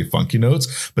chocolatey funky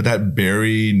notes, but that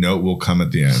berry note will come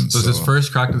at the end. So this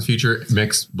first Crack to the Future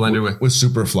mixed blended with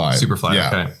Superfly. Superfly. Yeah.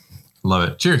 Okay. Love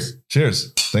it. Cheers.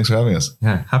 Cheers. Thanks for having us.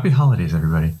 Yeah. Happy holidays,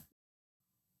 everybody.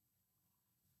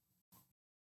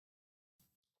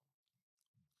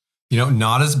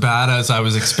 Not as bad as I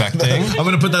was expecting. I'm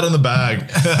going to put that on the bag.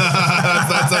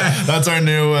 that's our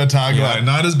new tagline. Yeah.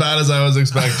 Not as bad as I was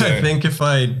expecting. I think if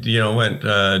I,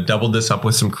 doubled this up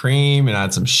with some cream and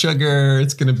add some sugar,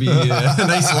 it's going to be a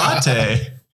nice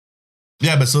latte.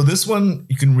 Yeah, but so this one,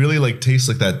 you can really taste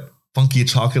that funky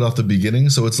chocolate off the beginning.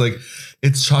 So it's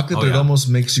it's chocolate, but it almost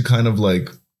makes you kind of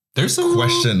there's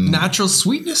some natural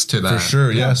sweetness to that. For sure,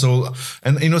 yeah. So,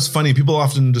 and it's funny, people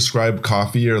often describe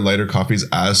coffee or lighter coffees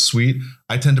as sweet.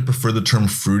 I tend to prefer the term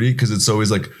fruity because it's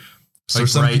always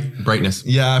brightness.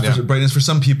 Yeah, brightness. For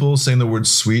some people, saying the word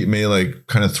sweet may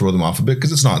kind of throw them off a bit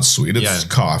because it's not sweet. It's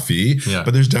coffee. Yeah.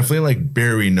 But there's definitely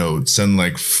berry notes and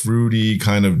fruity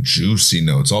kind of juicy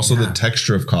notes. Also, the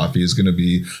texture of coffee is going to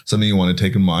be something you want to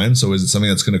take in mind. So is it something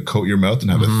that's going to coat your mouth and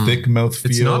have a thick mouth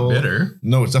feel? It's not bitter.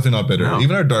 No, it's definitely not bitter. No.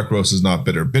 Even our dark roast is not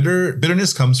bitter.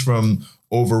 Bitterness comes from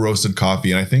over roasted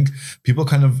coffee. And I think people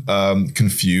kind of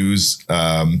confuse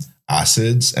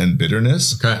acids and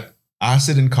bitterness. Okay.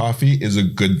 Acid in coffee is a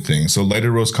good thing. So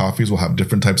lighter roast coffees will have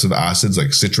different types of acids,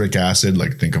 like citric acid,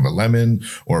 think of a lemon,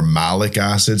 or malic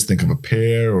acids, think of a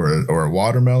pear or a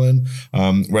watermelon.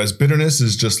 Whereas bitterness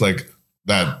is just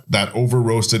that over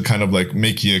roasted kind of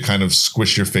make you kind of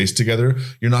squish your face together.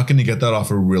 You're not going to get that off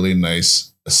a really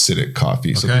nice acidic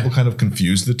coffee. So people kind of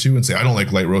confuse the two and say, I don't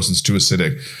like light roast, it's too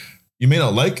acidic. You may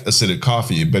not like acidic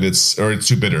coffee, but it's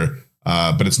too bitter.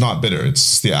 But it's not bitter.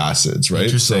 It's the acids, right?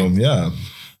 Interesting. So yeah.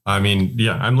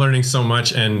 I'm learning so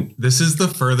much, and this is the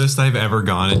furthest I've ever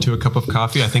gone into a cup of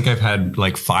coffee. I think I've had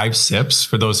 5 sips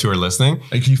for those who are listening.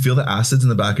 Can you feel the acids in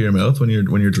the back of your mouth when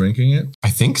you're drinking it? I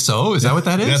think so. Is that what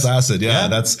that is? That's acid. Yeah.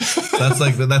 That's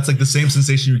like the same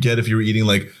sensation you get if you were eating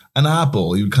like an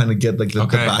apple. You kind of get like the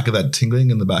back of that tingling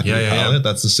in the back of your palate. Yeah.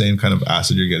 That's the same kind of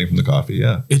acid you're getting from the coffee.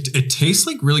 Yeah. It tastes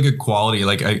like really good quality,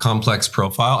 like a complex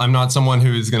profile. I'm not someone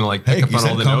who is going to like pick up on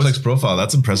all the complex notes. Profile.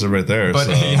 That's impressive right there. But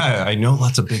yeah, I know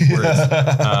lots of big words.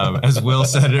 As Will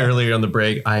said earlier on the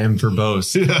break, I am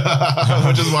verbose.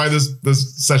 Which is why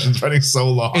this session's running so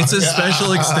long. It's a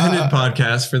special extended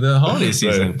podcast for the holiday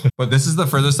season. Right. But this is the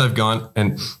furthest I've gone.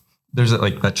 And there's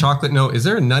like that chocolate note. Is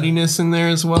there a nuttiness in there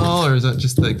as well? Or is that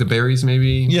just like the berries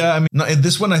maybe? Yeah. I mean,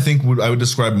 this one I think I would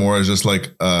describe more as just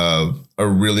like a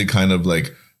really kind of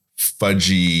like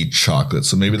fudgy chocolate.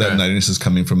 So maybe that nuttiness is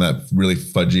coming from that really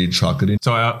fudgy chocolatey.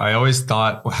 So I always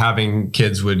thought having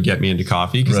kids would get me into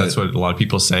coffee because that's what a lot of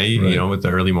people say, you know, with the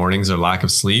early mornings or lack of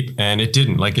sleep. And it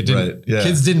didn't.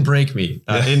 Kids didn't break me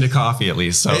into coffee at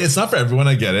least. So it's not for everyone.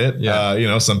 I get it. Yeah. You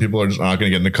know, some people are just not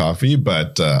going to get into coffee,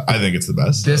 but I think it's the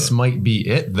best. This might be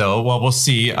it though. Well, we'll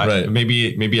see.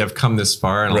 Maybe I've come this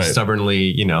far and I'll stubbornly,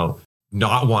 you know,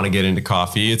 not want to get into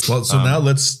coffee. Now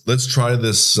let's try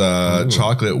this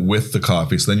chocolate with the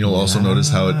coffee. So then you'll also notice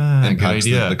how it impacts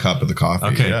the cup of the coffee.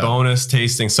 Okay, bonus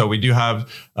tasting. So we do have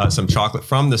some chocolate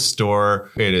from the store.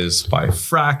 It is by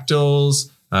Fractals.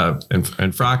 And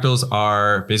Fractals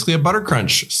are basically a butter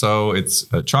crunch. So it's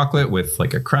a chocolate with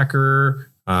like a cracker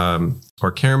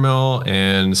or caramel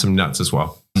and some nuts as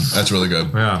well. That's really good.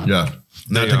 Yeah.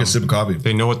 Now take a sip of coffee.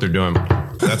 They know what they're doing.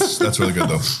 That's really good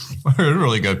though.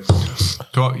 Really good.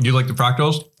 So, do you like the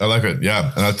Fractals? I like it.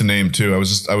 Yeah. I like the name too. I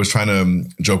was trying to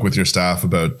joke with your staff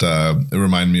about, it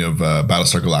reminded me of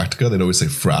Battlestar Galactica. They'd always say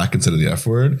frack instead of the F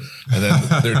word. And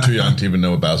then they're too young to even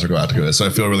know what Battlestar Galactica is. So I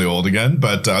feel really old again.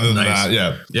 But other than that,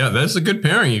 yeah. Yeah, that's a good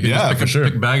pairing. You can just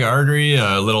pick a bag of Artery,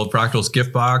 a little Fractals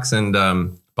gift box, and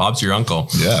Bob's your uncle.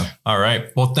 Yeah. All right.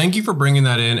 Well, thank you for bringing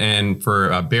that in and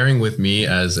for bearing with me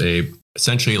as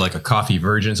essentially like a coffee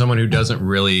virgin, someone who doesn't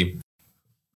really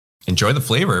enjoy the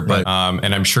flavor, but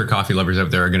and I'm sure coffee lovers out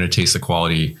there are going to taste the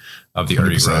quality of the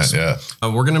Artery roast. Yeah.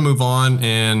 We're going to move on,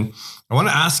 and I want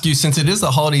to ask you, since it is the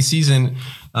holiday season,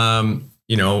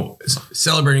 you know,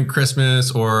 celebrating Christmas,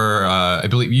 or I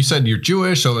believe you said you're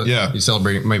Jewish, so you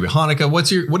celebrate maybe Hanukkah. What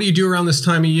do you do around this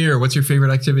time of year? What's your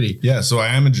favorite activity? Yeah, so I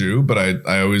am a Jew, but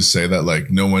I always say that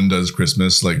like no one does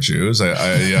Christmas like Jews.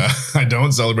 I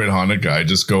don't celebrate Hanukkah. I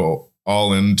just go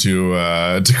all into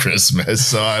to Christmas.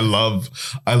 So I love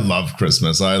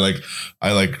Christmas. I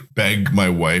beg my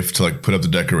wife to like put up the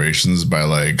decorations by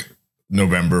like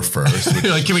November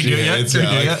 1st. Like, can we do it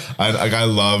yet? I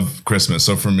love Christmas.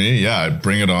 So for me, I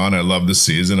bring it on. I love the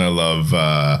season. I love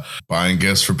buying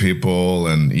gifts for people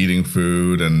and eating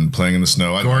food and playing in the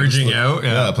snow. Gorging out.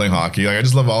 Yeah, playing hockey. Like I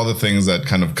just love all the things that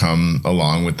kind of come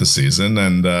along with the season.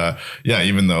 And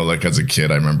even though like as a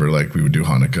kid, I remember like we would do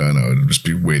Hanukkah and I would just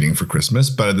be waiting for Christmas.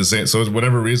 But at the same, so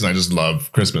whatever reason, I just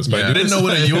love Christmas. But I didn't know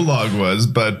what a Yule log was.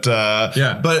 But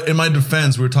But in my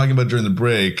defense, we were talking about during the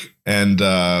break, and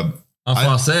En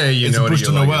français, you know what it's a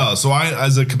bûche de Noël. So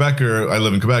as a Quebecer, I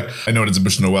live in Quebec. I know what it's a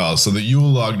bûche de Noël. So the Yule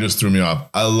log just threw me off.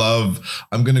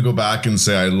 I'm going to go back and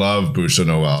say I love bûche de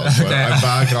Noël. So okay. I'm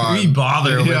back on. We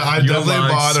bother. Yeah, I definitely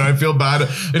bother. I feel bad.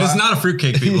 It is not a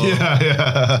fruitcake, people.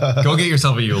 Yeah. Go get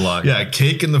yourself a Yule log. Yeah,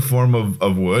 cake in the form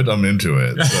of wood. I'm into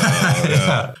it. So,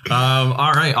 yeah.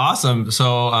 All right, awesome.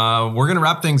 So we're going to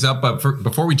wrap things up. But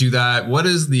before we do that, what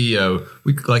is the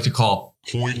we like to call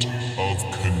point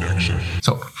of connection?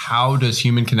 So how does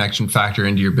human connection factor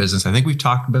into your business? I think we've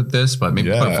talked about this, but maybe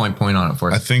put a fine point on it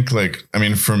for us. I think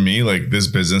for me, like this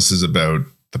business is about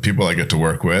the people I get to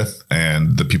work with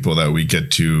and the people that we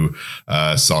get to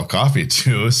sell coffee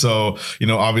to. So,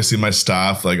 obviously my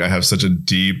staff, like I have such a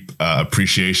deep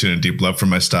appreciation and deep love for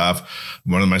my staff.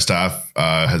 One of my staff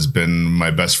has been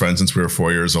my best friend since we were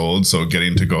 4 years old. So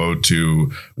getting to go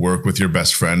to work with your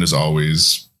best friend is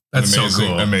always That's amazing, so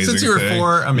cool. Amazing. Since you were thing.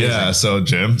 4, amazing. Yeah. So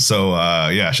Jim. So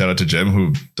shout out to Jim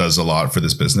who does a lot for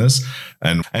this business,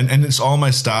 and it's all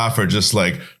my staff are just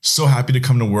like so happy to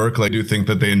come to work. Like, I do think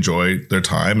that they enjoy their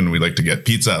time, and we like to get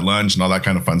pizza at lunch and all that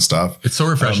kind of fun stuff. It's so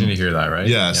refreshing to hear that, right?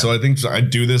 Yeah. So I think I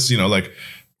do this, like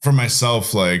for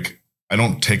myself, like. I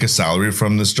don't take a salary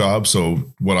from this job.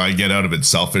 So what I get out of it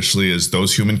selfishly is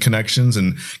those human connections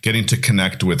and getting to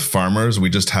connect with farmers. We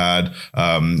just had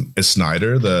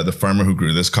Snyder, the farmer who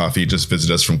grew this coffee, just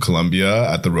visited us from Colombia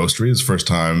at the roastery, his first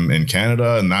time in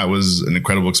Canada. And that was an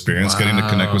incredible experience, getting to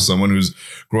connect with someone who's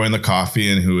growing the coffee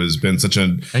and who has been such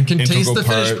an and can taste the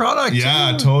finished product.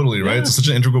 Yeah, totally. Right. Yeah. It's such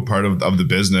an integral part of the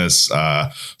business.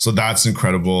 So that's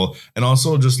incredible. And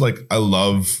also just like, I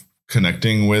love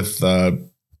connecting with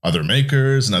other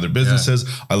makers and other businesses.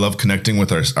 Yeah. I love connecting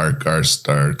with our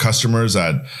customers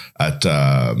at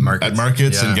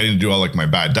markets and getting to do all like my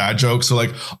bad dad jokes. So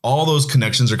like all those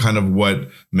connections are kind of what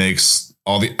makes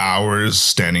all the hours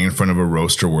standing in front of a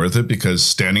roaster worth it, because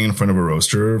standing in front of a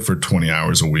roaster for 20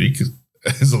 hours a week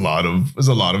is a lot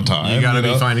of time. You got to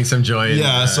be finding some joy.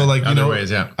 Yeah. So like, other ways.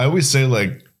 Yeah. I always say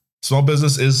like, small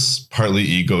business is partly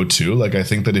ego too. Like I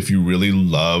think that if you really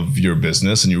love your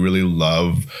business and you really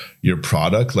love your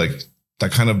product, like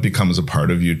that kind of becomes a part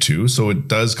of you too. So it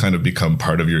does kind of become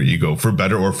part of your ego, for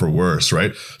better or for worse,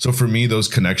 right? So for me, those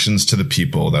connections to the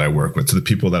people that I work with, to the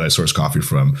people that I source coffee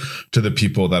from, to the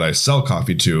people that I sell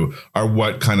coffee to, are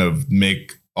what kind of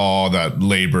make all that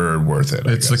labor worth it.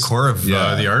 It's the core of the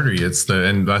Artery.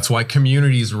 And that's why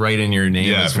community is right in your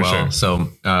name as well. Sure.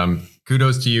 So,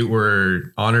 kudos to you.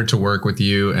 We're honored to work with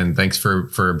you, and thanks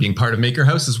for being part of Maker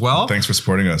House as well. Thanks for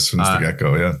supporting us since the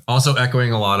get-go. Yeah. Also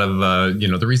echoing a lot of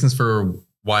the reasons for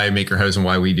why Maker House and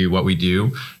why we do what we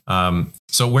do.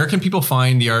 So where can people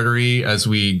find the Artery as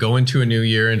we go into a new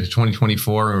year, into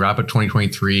 2024 and wrap up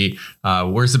 2023?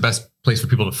 Where's the best place for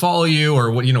people to follow you, or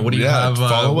what do you have?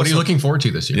 What are you looking forward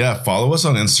to this year? Yeah, follow us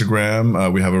on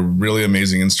Instagram. We have a really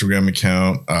amazing Instagram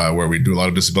account where we do a lot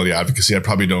of disability advocacy. I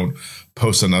probably don't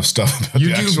post enough stuff about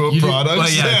the actual products. Well,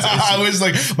 yeah, I was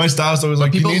like, my staff's always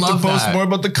like, you need to post more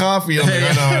about the coffee. I'm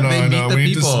like, I know. We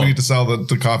need to sell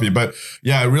the coffee. But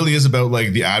yeah, it really is about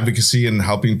like the advocacy and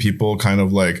helping people kind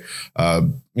of like,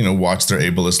 watch their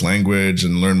ableist language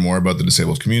and learn more about the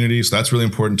disabled community. So that's really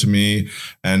important to me.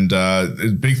 And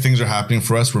big things are happening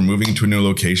for us. We're moving to a new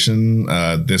location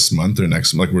this month or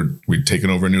next. Like we've taken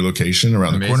over a new location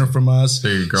around the corner from us. So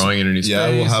you're growing in a new space. Yeah,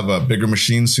 we'll have a bigger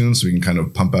machine soon, so we can kind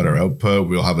of pump out our output.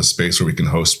 We'll have a space where we can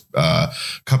host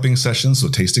cupping sessions, so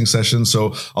tasting sessions.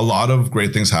 So a lot of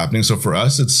great things happening. So for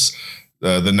us, it's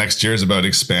the next year is about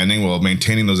expanding while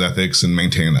maintaining those ethics and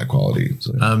maintaining that quality.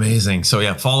 So, yeah. Amazing. So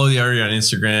yeah, follow the Artery on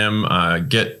Instagram.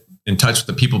 Get in touch with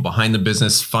the people behind the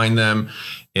business. Find them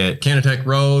at Canatech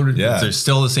Road. Yeah. They're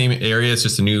still the same area. It's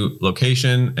just a new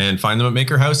location. And find them at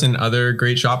Maker House and other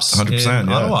great shops 100%, in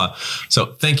Ottawa.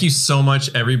 So thank you so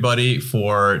much, everybody,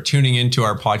 for tuning into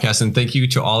our podcast. And thank you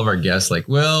to all of our guests like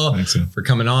Will for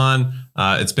coming on.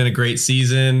 It's been a great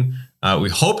season.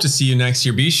 We hope to see you next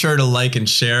year. Be sure to like and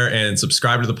share and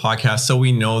subscribe to the podcast so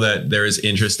we know that there is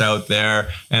interest out there.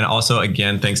 And also,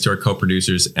 again, thanks to our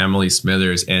co-producers, Emily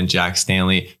Smithers and Jack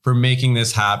Stanley, for making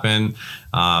this happen.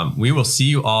 We will see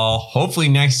you all hopefully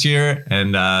next year.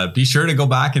 And be sure to go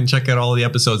back and check out all the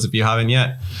episodes if you haven't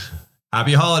yet.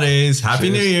 Happy holidays.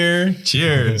 Happy New Year.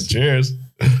 Cheers. Cheers.